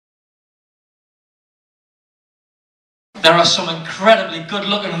There are some incredibly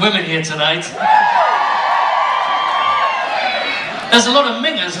good-looking women here tonight. There's a lot of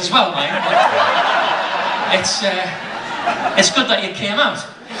mingers as well, mate. It's good that you came out.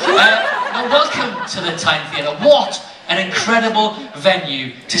 Now, welcome to the Time Theatre. What an incredible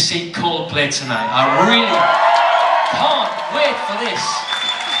venue to see Coldplay tonight. I really can't wait for this.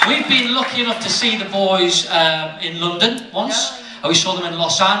 We've been lucky enough to see the boys in London once. We saw them in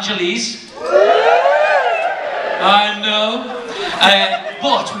Los Angeles. I know.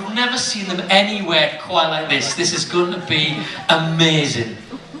 But we've never seen them anywhere quite like this. This is going to be amazing.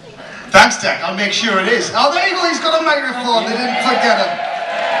 Thanks, Dick. I'll make sure it is. Oh, there you go. He's got a microphone. They didn't forget him.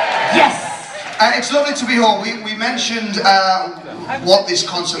 Yes! It's lovely to be home. We mentioned what this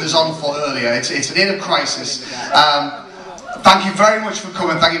concert is on for earlier. It's an inner crisis. Thank you very much for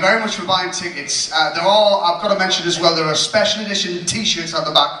coming. Thank you very much for buying tickets. I've got to mention as well, there are special edition t-shirts at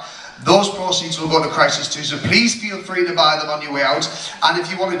the back. Those proceeds will go to Crisis 2, so please feel free to buy them on your way out. And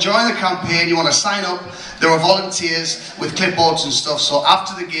if you want to join the campaign, you want to sign up, there are volunteers with clipboards and stuff, so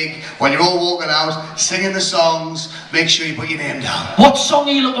after the gig, when you're all walking out, singing the songs, make sure you put your name down. What song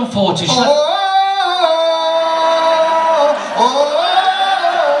are you looking forward to?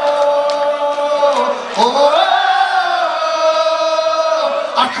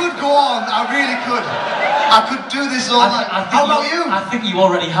 I could go on, I really could. I could do this all night. How about you? I think you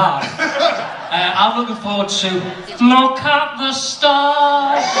already have. I'm looking forward to look at the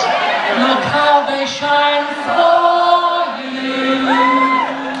stars, look how they shine for you,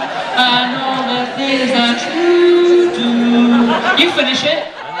 and all the things that you do. You finish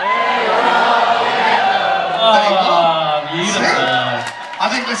it? Oh, beautiful. I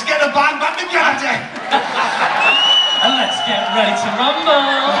think let's get a band back together. And let's get ready to rumble.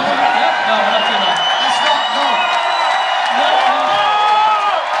 No, we're not doing that.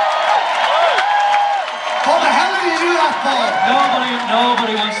 What the hell did you do that for?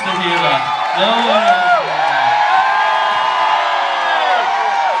 Nobody wants to hear that. Nobody wants to hear that.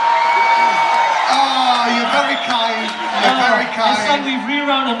 Oh, you're very kind. You're very kind. It's like we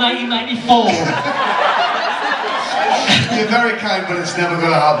rerun in 1994. You're very kind, but it's never going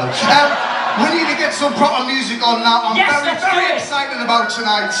to happen. We need to get some proper music on now. I'm very excited about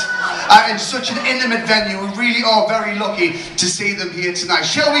tonight. In such an intimate venue. We really are very lucky to see them here tonight.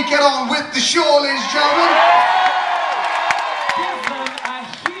 Shall we get on with the show, ladies and gentlemen? Give them a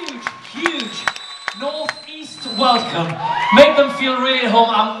huge northeast welcome. Make them feel really at home.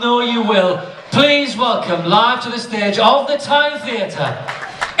 I know you will. Please welcome live to the stage of the Time Theatre.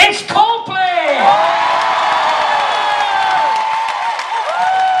 It's Coldplay!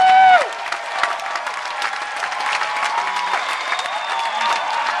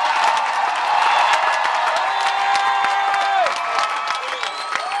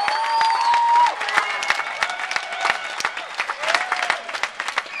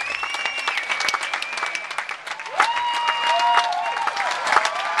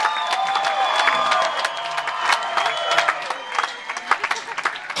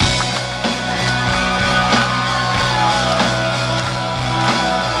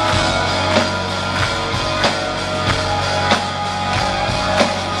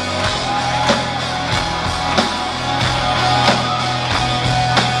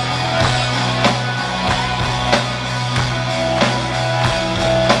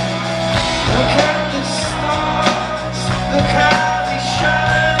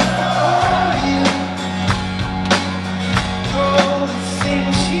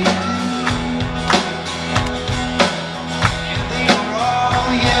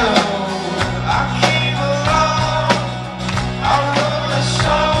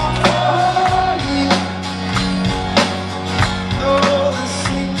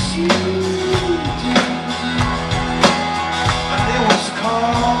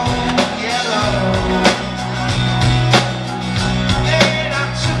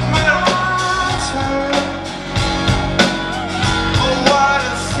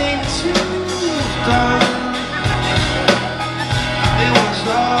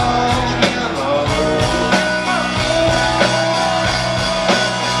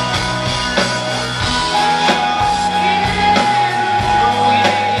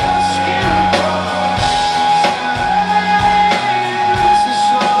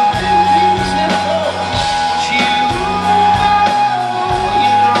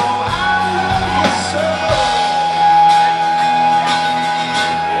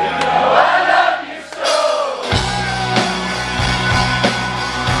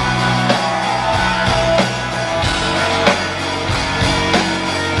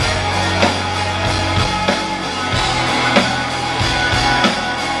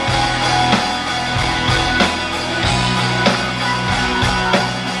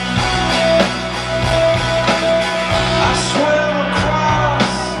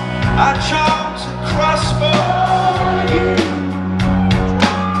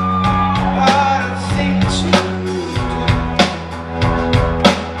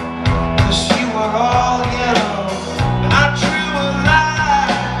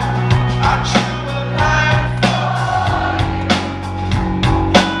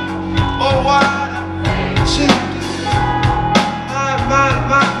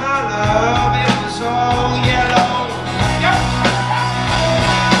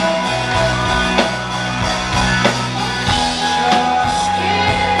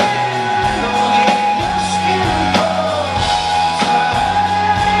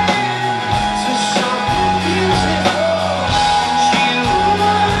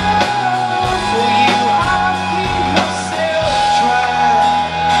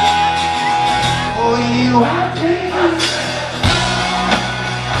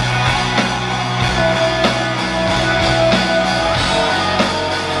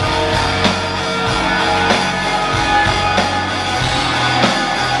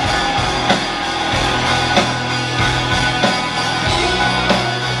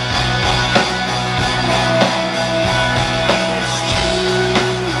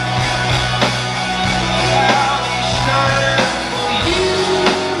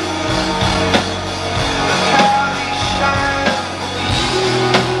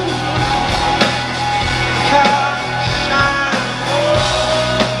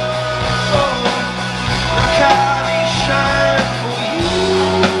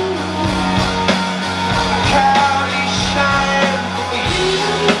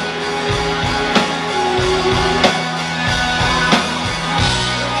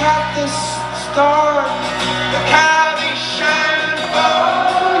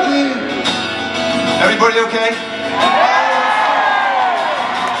 everybody okay?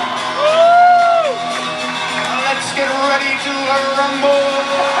 Let's get ready to rumble.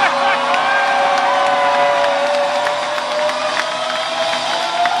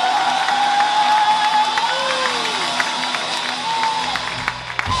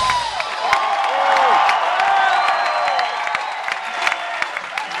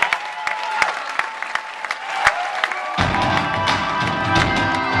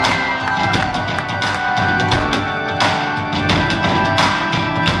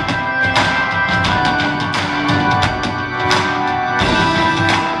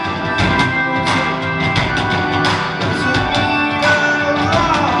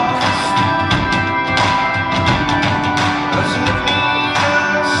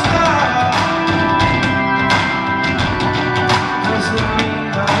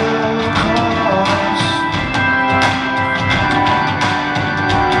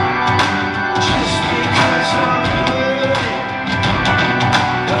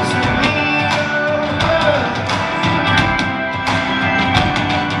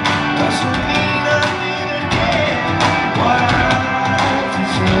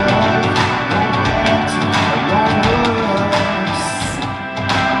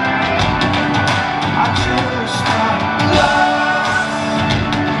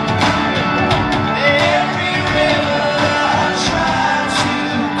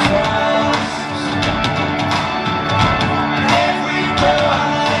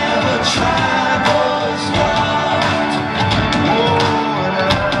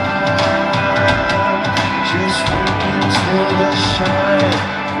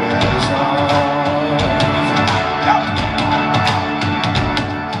 Shine.